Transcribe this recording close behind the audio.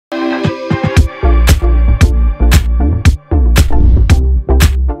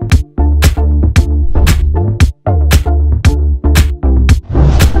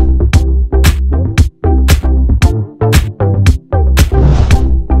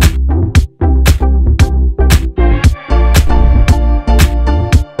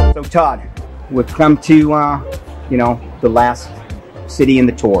Todd, we've come to, you know, the last city in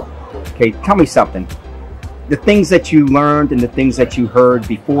the tour. Okay, tell me something. The things that you learned and the things that you heard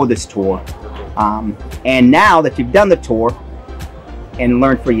before this tour, and now that you've done the tour and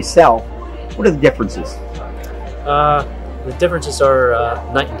learned for yourself, what are the differences? The differences are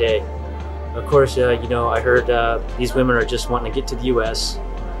night and day. Of course, you know, I heard these women are just wanting to get to the U.S.,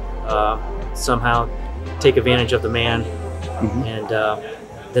 somehow take advantage of the man, and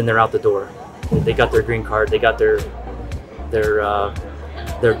then they're out the door. They got their green card. They got their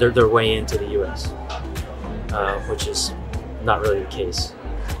way into the U.S., which is not really the case.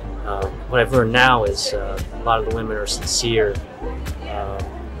 What I've learned now is a lot of the women are sincere.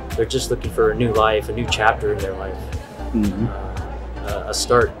 They're just looking for a new life, a new chapter in their life, a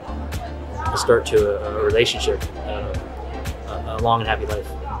start to a relationship, a long and happy life.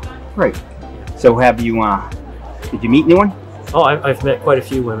 Great. So have you, did you meet anyone? Oh, I've met quite a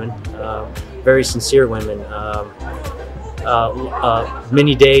few women, very sincere women.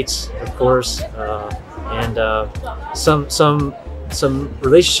 Many dates, of course, and some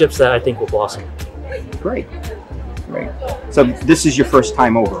relationships that I think will blossom. Great. Great. So this is your first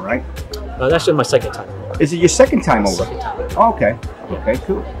time over, right? That's actually my second time. Is it your second time over? Second time. Oh, okay. Okay,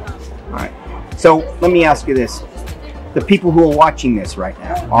 cool. All right. So let me ask you this. The people who are watching this right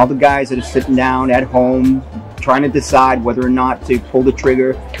now, all the guys that are sitting down at home trying to decide whether or not to pull the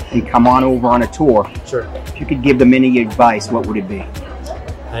trigger and come on over on a tour. Sure. If you could give them any advice, what would it be?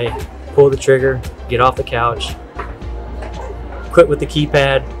 Hey, pull the trigger, get off the couch, quit with the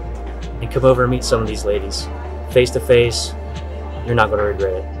keypad, and come over and meet some of these ladies. Face to face, you're not going to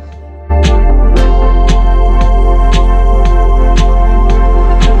regret it.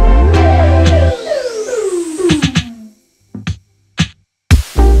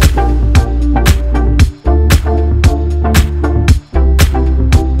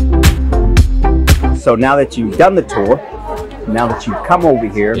 So now that you've done the tour, now that you've come over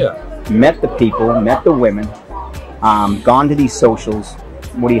here, met the people, met the women, gone to these socials,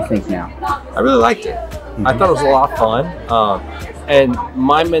 what do you think now? I really liked it. I thought it was a lot of fun. And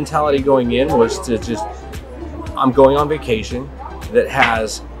my mentality going in was to just, I'm going on vacation that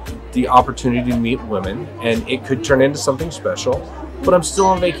has the opportunity to meet women, and it could turn into something special, but I'm still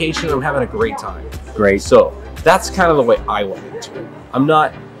on vacation and I'm having a great time. Great. So that's kind of the way I went into it. I'm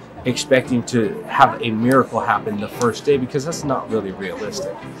not expecting to have a miracle happen the first day, because that's not really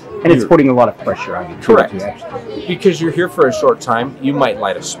realistic. And it's putting a lot of pressure on you. Correct. Because you're here for a short time, you might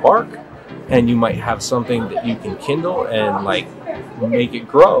light a spark, and you might have something that you can kindle and like make it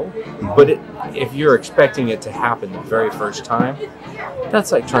grow. But if you're expecting it to happen the very first time,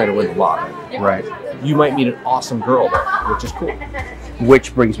 that's like trying to win the lottery. Right. You might meet an awesome girl though, which is cool.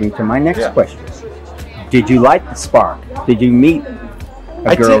 Which brings me to my next question. Did you like the spark? Did you meet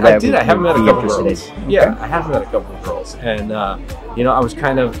a girl I did. I haven't met a couple of girls. Okay. Yeah, I have met a couple of girls, and you know, I was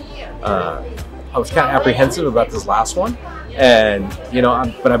kind of apprehensive about this last one, and you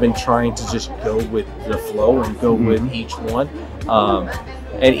know, but I've been trying to just go with the flow and go with each one.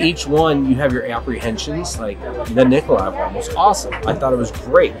 And each one, you have your apprehensions. Like the Nikolai one was awesome. I thought it was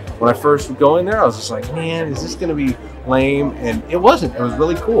great. When I first was going there, I was just like, man, is this going to be lame? And it wasn't. It was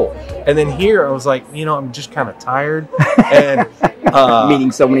really cool. And then here, I was like, you know, I'm just kind of tired. And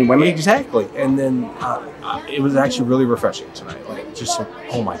meeting so many women. Exactly. And then it was actually really refreshing tonight. Like, just some,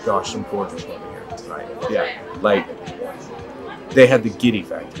 oh my gosh, some gorgeous women here tonight. Yeah. Like, they had the giddy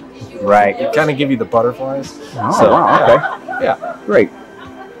factor. Right. It kind of give you the butterflies. Oh, so, wow. Okay. Yeah. Great.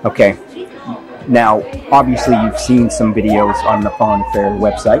 Okay. Now, obviously, you've seen some videos on the Foreign Affairs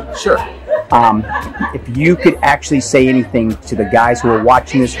website. Sure. If you could actually say anything to the guys who are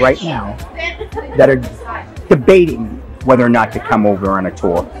watching this right now that are debating whether or not to come over on a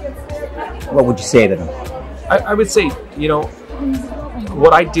tour, what would you say to them? I would say, you know,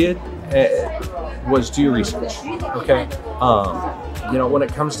 what I did was do your research. Okay. You know, when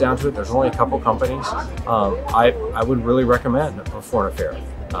it comes down to it, there's only a couple companies. I would really recommend a Foreign Affairs.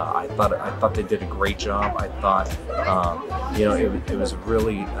 I thought they did a great job. I thought, you know, it was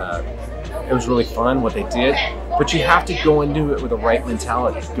really fun what they did. But you have to go into it with the right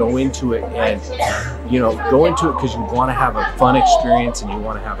mentality. Go into it and, you know, go into it because you want to have a fun experience and you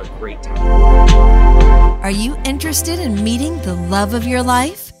want to have a great time. Are you interested in meeting the love of your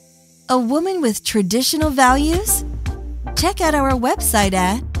life? A woman with traditional values? Check out our website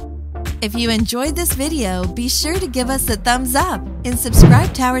at. If you enjoyed this video, be sure to give us a thumbs up and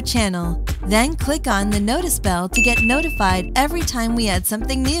subscribe to our channel. Then click on the notice bell to get notified every time we add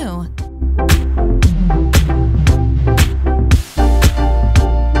something new.